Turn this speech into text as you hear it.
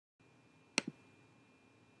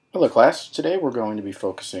Hello class, today we're going to be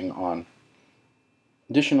focusing on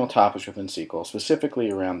additional topics within SQL,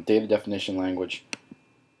 specifically around data definition language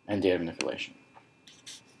and data manipulation.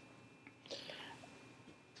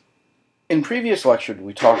 In previous lecture,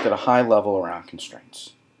 we talked at a high level around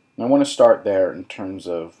constraints. And I want to start there in terms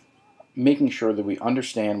of making sure that we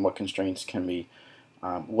understand what constraints can be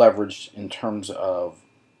leveraged in terms of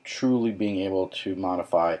truly being able to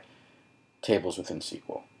modify tables within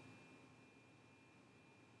SQL.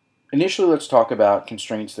 Initially, let's talk about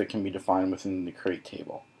constraints that can be defined within the create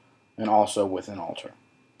table and also within alter.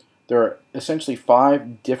 There are essentially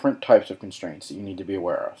 5 different types of constraints that you need to be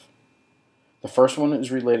aware of. The first one is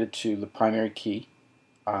related to the primary key,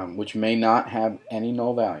 which may not have any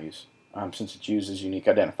null values since it uses unique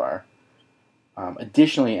identifier.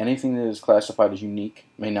 Additionally, anything that is classified as unique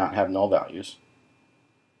may not have null values.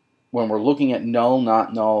 When we're looking at null,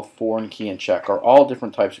 not null, foreign key, and check are all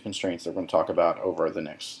different types of constraints that we're going to talk about over the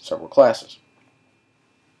next several classes.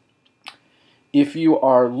 If you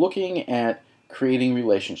are looking at creating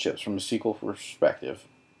relationships from a SQL perspective,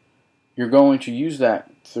 you're going to use that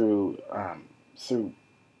through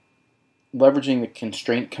leveraging the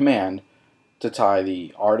constraint command to tie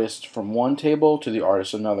the artist from one table to the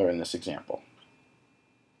artist another in this example.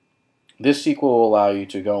 This SQL will allow you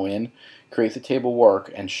to go in, create the table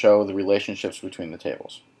work, and show the relationships between the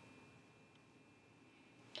tables.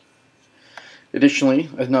 Additionally,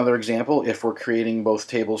 another example, if we're creating both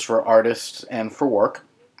tables for artists and for work,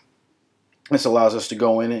 this allows us to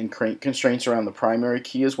go in and create constraints around the primary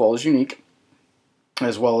key as well as unique,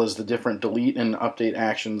 as well as the different delete and update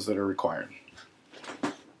actions that are required.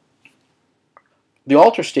 The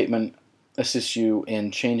alter statement assists you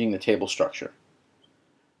in changing the table structure.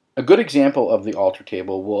 A good example of the alter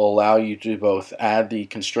table will allow you to both add the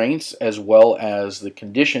constraints as well as the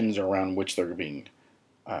conditions around which they're being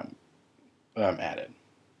added.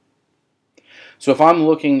 So if I'm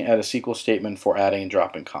looking at a SQL statement for adding and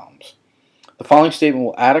dropping columns, the following statement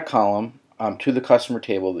will add a column to the customer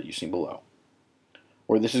table that you see below.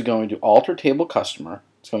 Where this is going to alter table customer,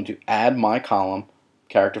 it's going to add my column,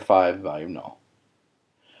 character 5, value null.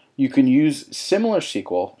 You can use similar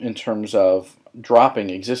SQL in terms of dropping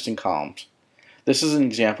existing columns. This is an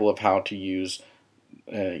example of how to use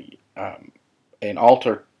an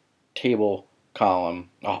alter table command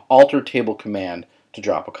to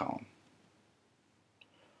drop a column.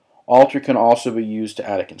 Alter can also be used to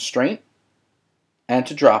add a constraint and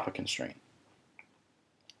to drop a constraint.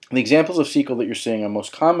 The examples of SQL that you're seeing are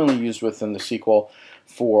most commonly used within the SQL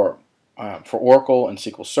for Oracle and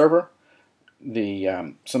SQL Server.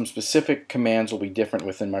 Some specific commands will be different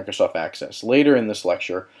within Microsoft Access. Later in this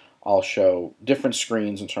lecture, I'll show different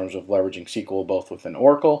screens in terms of leveraging SQL both within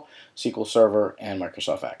Oracle, SQL Server, and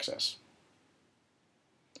Microsoft Access.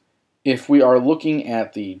 If we are looking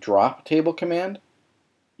at the drop table command,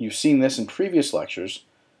 you've seen this in previous lectures.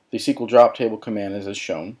 The SQL drop table command is as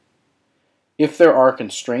shown. If there are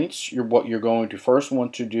constraints, what you're going to first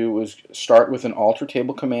want to do is start with an alter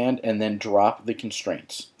table command and then drop the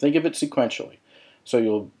constraints. Think of it sequentially.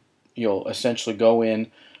 So you'll essentially go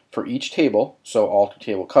in for each table, so alter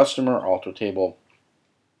table customer, alter table,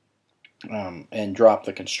 and drop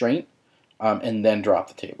the constraint, and then drop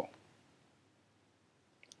the table.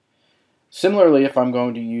 Similarly, if I'm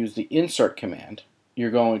going to use the insert command,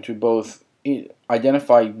 you're going to both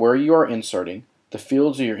identify where you are inserting, the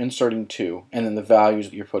fields that you're inserting to, and then the values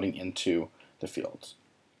that you're putting into the fields.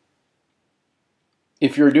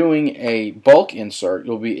 If you're doing a bulk insert,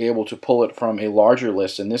 you'll be able to pull it from a larger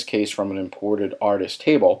list, in this case from an imported artist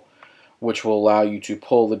table, which will allow you to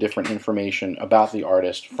pull the different information about the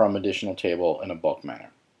artist from additional table in a bulk manner.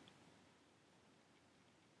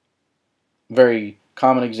 Very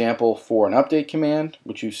common example for an update command,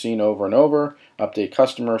 which you've seen over and over, update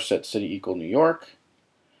customer, set city equal New York.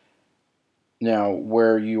 Now,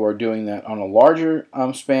 where you are doing that on a larger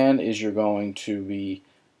span is you're going to be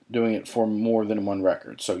doing it for more than one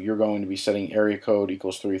record. So you're going to be setting area code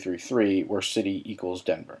equals 333 where city equals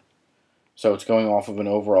Denver. So it's going off of an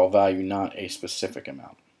overall value, not a specific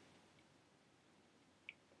amount.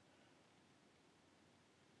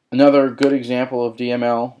 Another good example of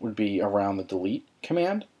DML would be around the delete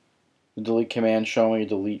command. The delete command showing a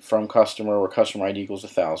delete from customer where customer ID equals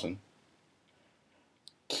 1,000.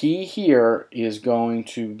 Key here is going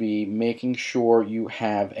to be making sure you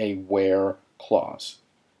have a where clause.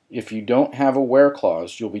 If you don't have a where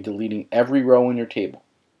clause, you'll be deleting every row in your table.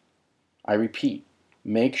 I repeat,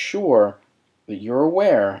 make sure that you're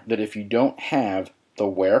aware that if you don't have the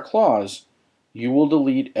where clause, you will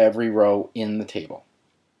delete every row in the table.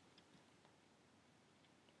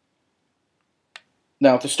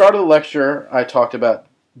 Now, at the start of the lecture, I talked about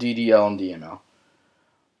DDL and DML.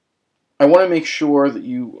 I want to make sure that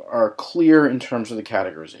you are clear in terms of the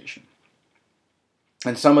categorization.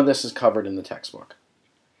 And some of this is covered in the textbook.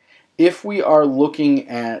 If we are looking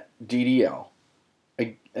at DDL,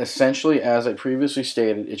 essentially, as I previously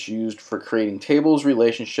stated, it's used for creating tables,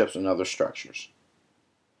 relationships, and other structures.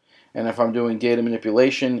 And if I'm doing data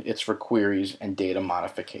manipulation, it's for queries and data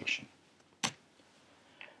modification.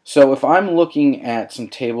 So if I'm looking at some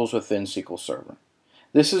tables within SQL Server,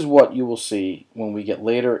 this is what you will see when we get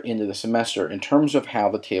later into the semester in terms of how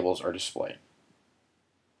the tables are displayed.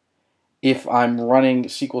 If I'm running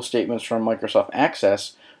SQL statements from Microsoft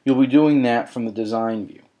Access, you'll be doing that from the design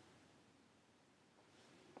view.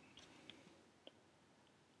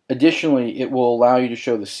 Additionally, it will allow you to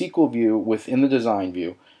show the SQL view within the design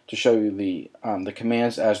view to show you the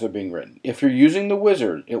commands as they're being written. If you're using the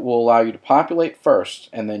wizard, it will allow you to populate first,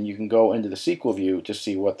 and then you can go into the SQL view to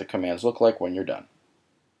see what the commands look like when you're done.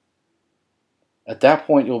 At that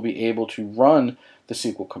point, you'll be able to run the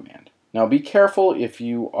SQL command. Now be careful if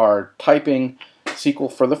you are typing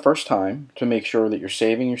SQL for the first time to make sure that you're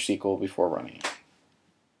saving your SQL before running it.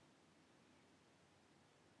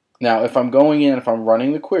 Now if I'm going in, if I'm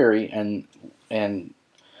running the query and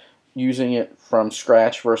using it from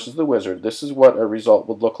scratch versus the wizard, this is what a result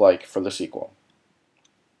would look like for the SQL.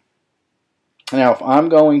 Now if I'm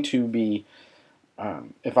going to be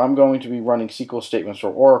running SQL statements for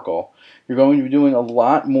Oracle, you're going to be doing a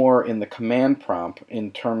lot more in the command prompt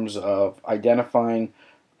in terms of identifying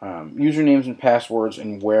usernames and passwords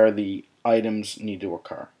and where the items need to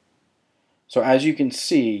occur. So as you can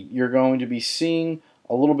see, you're going to be seeing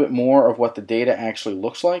a little bit more of what the data actually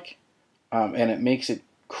looks like, and it makes it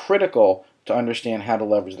critical to understand how to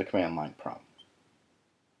leverage the command line prompt.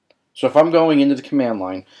 So if I'm going into the command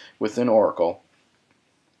line within Oracle,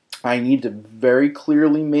 I need to very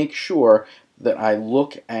clearly make sure that I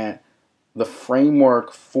look at the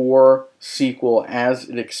framework for SQL as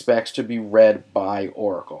it expects to be read by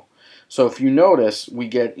Oracle. So if you notice, we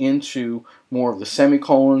get into more of the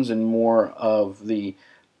semicolons and more of the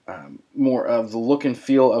look and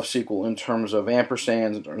feel of SQL in terms of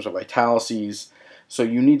ampersands, in terms of italices. So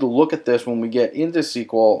you need to look at this when we get into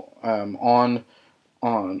SQL on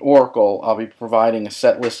Oracle. I'll be providing a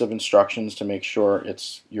set list of instructions to make sure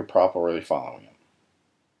you're properly following it.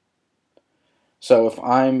 So if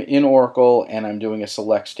I'm in Oracle and I'm doing a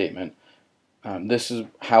select statement, this is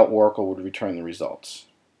how Oracle would return the results.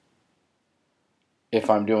 If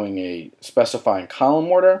I'm doing a specifying column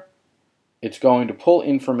order, it's going to pull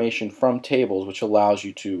information from tables, which allows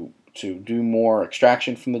you to do more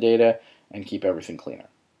extraction from the data and keep everything cleaner.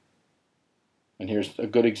 And here's a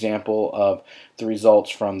good example of the results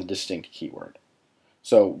from the distinct keyword.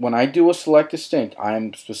 So when I do a select distinct,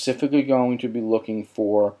 I'm specifically going to be looking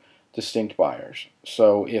for distinct buyers.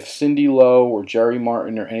 So if Cindy Lowe or Jerry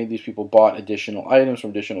Martin or any of these people bought additional items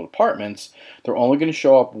from additional departments, they're only going to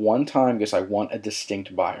show up one time because I want a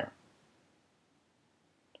distinct buyer.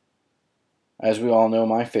 As we all know,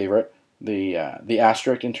 my favorite, the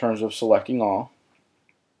asterisk in terms of selecting all.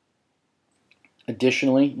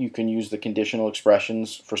 Additionally, you can use the conditional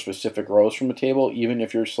expressions for specific rows from a table, even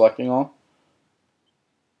if you're selecting all,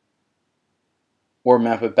 or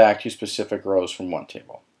map it back to specific rows from one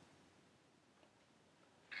table.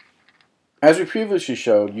 As we previously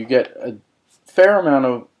showed, you get a fair amount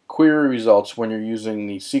of query results when you're using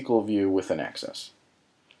the SQL view within Access.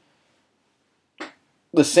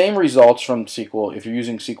 The same results from SQL, if you're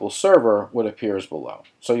using SQL Server, would appear as below.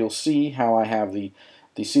 So you'll see how I have the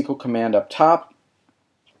SQL command up top,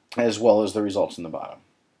 as well as the results in the bottom.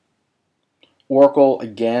 Oracle,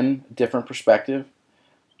 again, different perspective.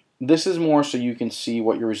 This is more so you can see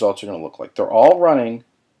what your results are going to look like. They're all running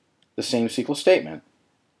the same SQL statement,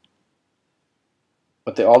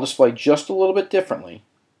 but they all display just a little bit differently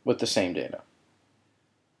with the same data.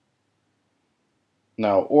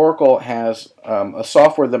 Now, Oracle has a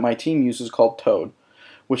software that my team uses called Toad,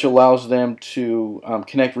 which allows them to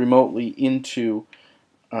connect remotely into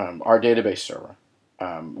our database server.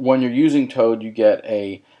 When you're using Toad, you get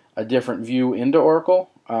a different view into Oracle,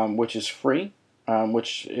 which is free,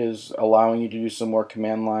 which is allowing you to do some more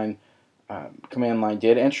command line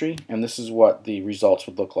data entry, and this is what the results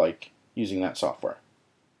would look like using that software.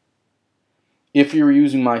 If you're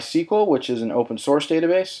using MySQL, which is an open source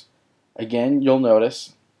database, again, you'll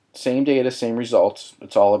notice same data, same results.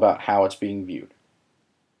 It's all about how it's being viewed.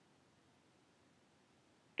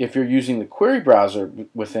 If you're using the query browser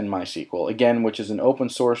within MySQL, again, which is an open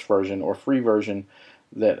source version or free version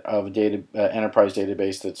of a enterprise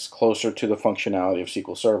database that's closer to the functionality of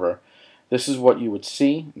SQL Server, this is what you would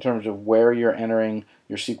see in terms of where you're entering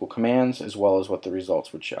your SQL commands as well as what the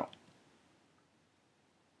results would show.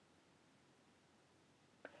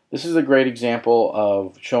 This is a great example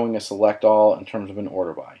of showing a select all in terms of an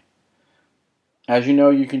order by. As you know,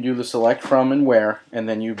 you can do the select from and where, and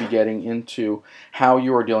then you'll be getting into how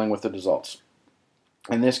you are dealing with the results.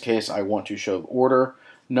 In this case, I want to show order,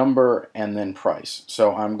 number, and then price.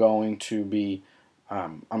 So I'm going to be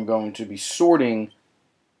sorting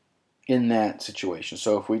in that situation.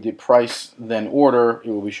 So if we did price then order, it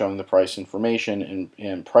will be showing the price information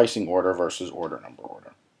in pricing order versus order number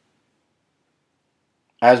order.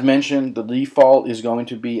 As mentioned, the default is going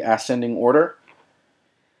to be ascending order.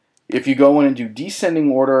 If you go in and do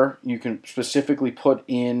descending order, you can specifically put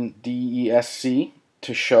in DESC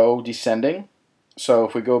to show descending. So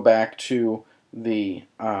if we go back to the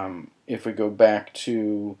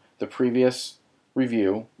previous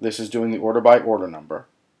review, this is doing the order by order number.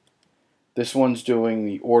 This one's doing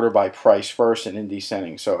the order by price first and in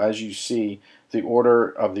descending. So as you see, the order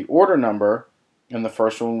of the order number in the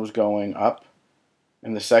first one was going up.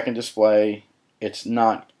 In the second display, it's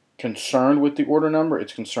not concerned with the order number,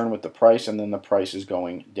 it's concerned with the price, and then the price is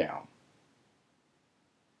going down.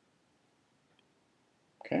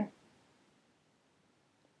 Okay.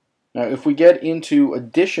 Now, if we get into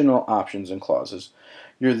additional options and clauses,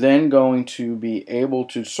 you're then going to be able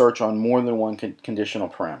to search on more than one conditional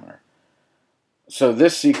parameter. So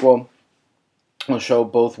this SQL will show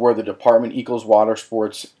both where the department equals water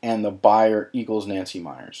sports and the buyer equals Nancy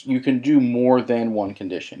Myers. You can do more than one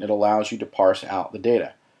condition. It allows you to parse out the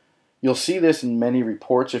data. You'll see this in many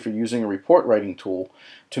reports if you're using a report writing tool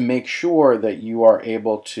to make sure that you are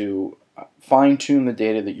able to fine-tune the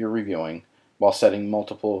data that you're reviewing while setting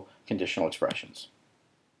multiple conditional expressions.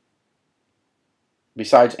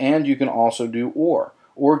 Besides and, you can also do or.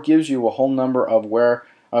 Or gives you a whole number of where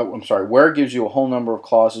gives you a whole number of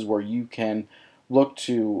clauses where you can look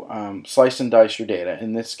to slice and dice your data.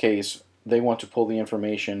 In this case, they want to pull the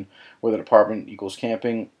information where the department equals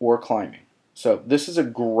camping or climbing. So this is a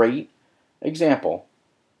great example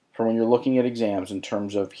for when you're looking at exams in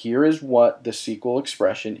terms of here is what the SQL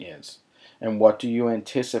expression is and what do you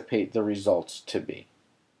anticipate the results to be.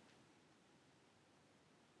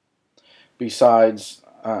 Besides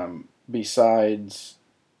and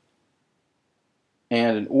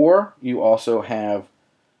an or, you also have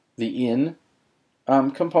the in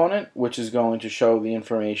component, which is going to show the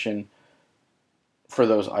information for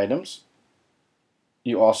those items.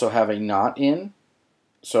 You also have a not in,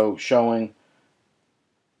 so showing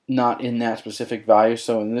not in that specific value.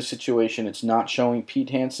 So in this situation, it's not showing Pete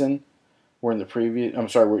Hansen, where in the previous,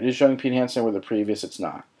 where it is showing Pete Hansen, where the previous it's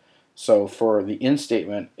not. So for the in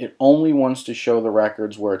statement, it only wants to show the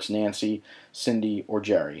records where it's Nancy, Cindy, or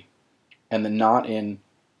Jerry. And the not in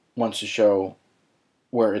wants to show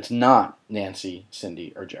where it's not Nancy,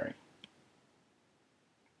 Cindy, or Jerry.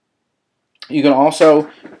 You can also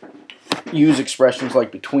use expressions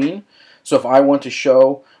like between. So if I want to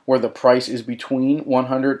show where the price is between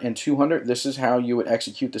 100 and 200, this is how you would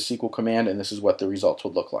execute the SQL command, and this is what the results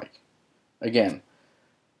would look like. Again,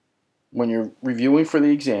 when you're reviewing for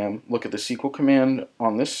the exam, look at the SQL command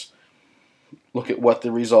on this, look at what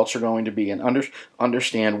the results are going to be, and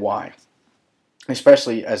understand why,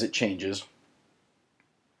 especially as it changes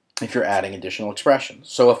if you're adding additional expressions.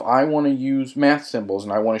 So if I want to use math symbols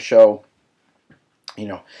and I want to show,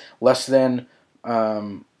 less than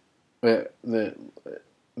the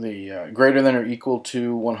greater than or equal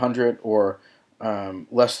to 100 or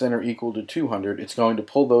less than or equal to 200, it's going to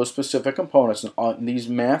pull those specific components, and these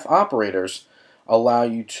math operators allow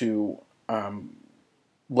you to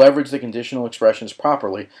leverage the conditional expressions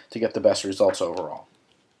properly to get the best results overall.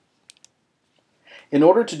 In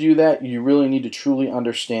order to do that, you really need to truly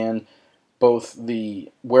understand both the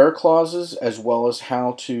where clauses as well as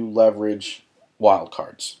how to leverage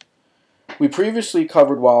wildcards. We previously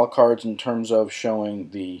covered wildcards in terms of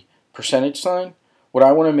showing the percentage sign. What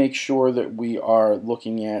I want to make sure that we are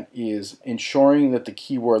looking at is ensuring that the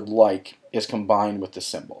keyword like is combined with the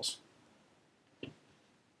symbols.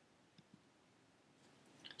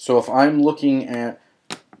 So if I'm looking at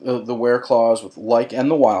the where clause with like and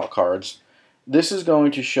the wildcards, this is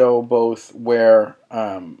going to show both where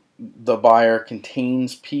the buyer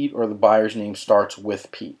contains Pete or the buyer's name starts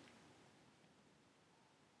with Pete.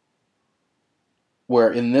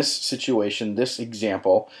 Where in this situation, this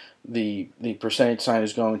example, the percentage sign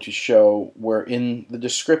is going to show where in the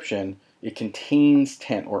description it contains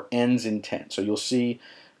tent or ends in tent. So you'll see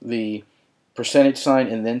the percentage sign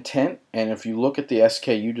and then tent, and if you look at the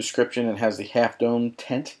SKU description, it has the half dome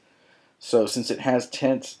tent. So since it has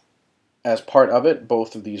tent as part of it,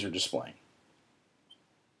 both of these are displaying.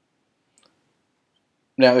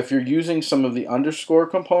 Now, if you're using some of the underscore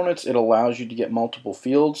components, it allows you to get multiple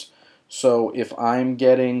fields. So if I'm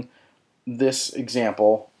getting this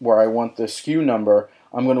example where I want the SKU number,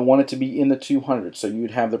 I'm going to want it to be in the 200. So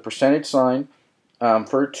you'd have the percentage sign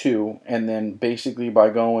for 2, and then basically by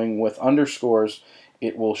going with underscores,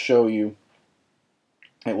 it will show you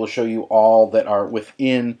all that are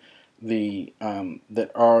within the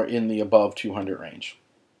in the above 200 range.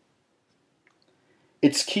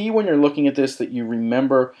 It's key when you're looking at this that you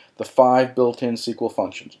remember the 5 built-in SQL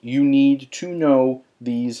functions. You need to know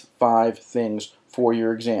these 5 things for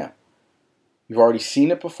your exam. You've already seen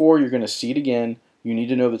it before, you're going to see it again. You need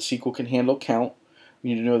to know that SQL can handle count.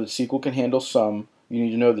 You need to know that SQL can handle sum. You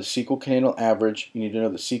need to know that SQL can handle average. You need to know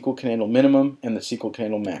that SQL can handle minimum and that SQL can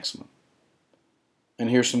handle maximum. And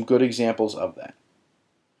here's some good examples of that.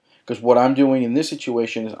 Because what I'm doing in this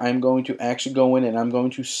situation is I'm going to actually go in and I'm going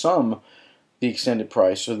to sum the extended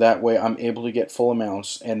price, so that way I'm able to get full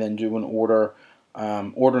amounts and then do an order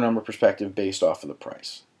number perspective based off of the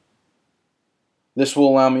price. This will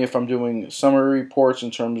allow me, if I'm doing summary reports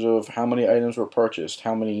in terms of how many items were purchased,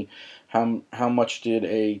 how much did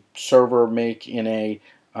a server make in a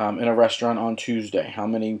restaurant on Tuesday, how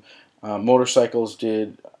many motorcycles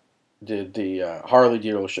did the Harley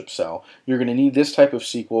dealership sell. You're going to need this type of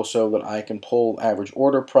SQL so that I can pull average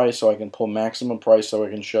order price, so I can pull maximum price, so I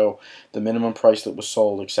can show the minimum price that was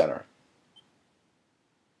sold, etc.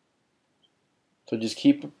 So just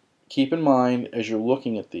keep in mind as you're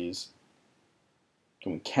looking at these,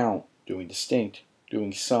 doing count, doing distinct,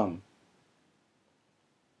 doing sum.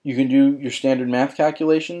 You can do your standard math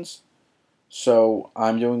calculations. So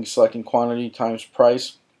I'm selecting quantity times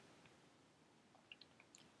price,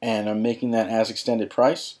 and I'm making that as extended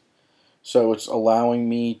price. So it's allowing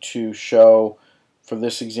me to show, for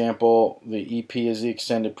this example, the EP is the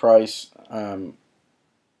extended price and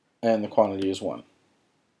the quantity is 1.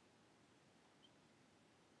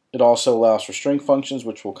 It also allows for string functions,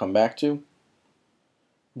 which we'll come back to.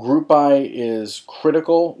 Group by is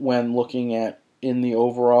critical when looking at, in the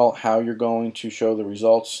overall, how you're going to show the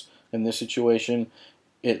results. In this situation,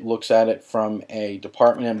 it looks at it from a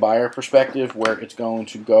department and buyer perspective, where it's going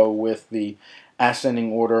to go with the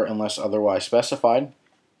ascending order unless otherwise specified.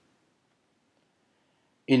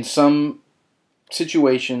 In some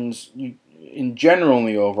situations, in general in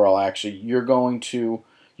the overall, actually, you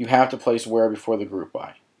have to place where before the group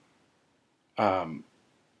by.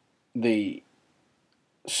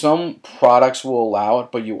 Some products will allow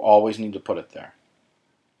it, but you always need to put it there.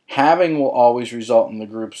 Having will always result in the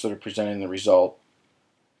groups that are presenting the result.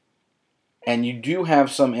 And you do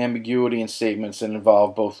have some ambiguity in statements that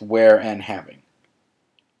involve both where and having.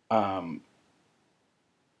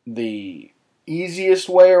 The easiest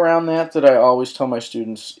way around that I always tell my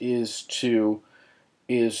students is to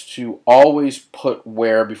always put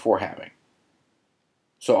where before having.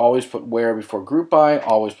 So always put where before group by,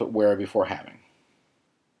 always put where before having.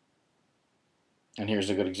 And here's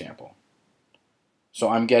a good example. So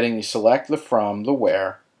I'm getting the select, the from, the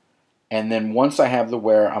where, and then once I have the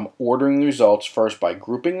where, I'm ordering the results first by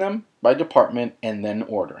grouping them by department and then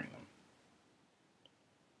ordering them.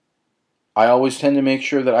 I always tend to make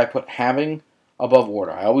sure that I put having above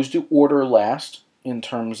order. I always do order last in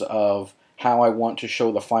terms of how I want to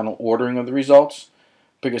show the final ordering of the results,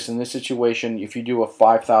 because in this situation, if you do a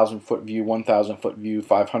 5,000 foot view, 1,000 foot view,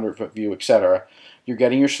 500 foot view, etc., you're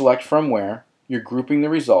getting your select from where, you're grouping the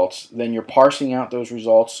results, then you're parsing out those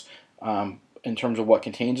results in terms of what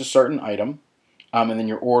contains a certain item, and then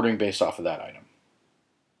you're ordering based off of that item.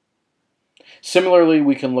 Similarly,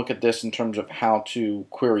 we can look at this in terms of how to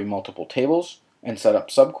query multiple tables and set up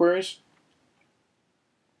subqueries,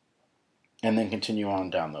 and then continue on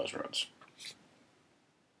down those roads.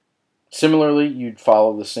 Similarly, you'd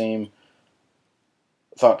follow the same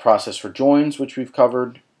thought process for joins, which we've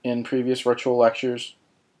covered in previous virtual lectures,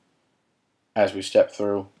 as we step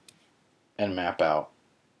through and map out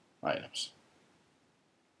items.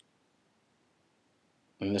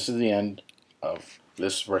 And this is the end of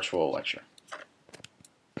this virtual lecture.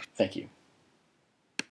 Thank you.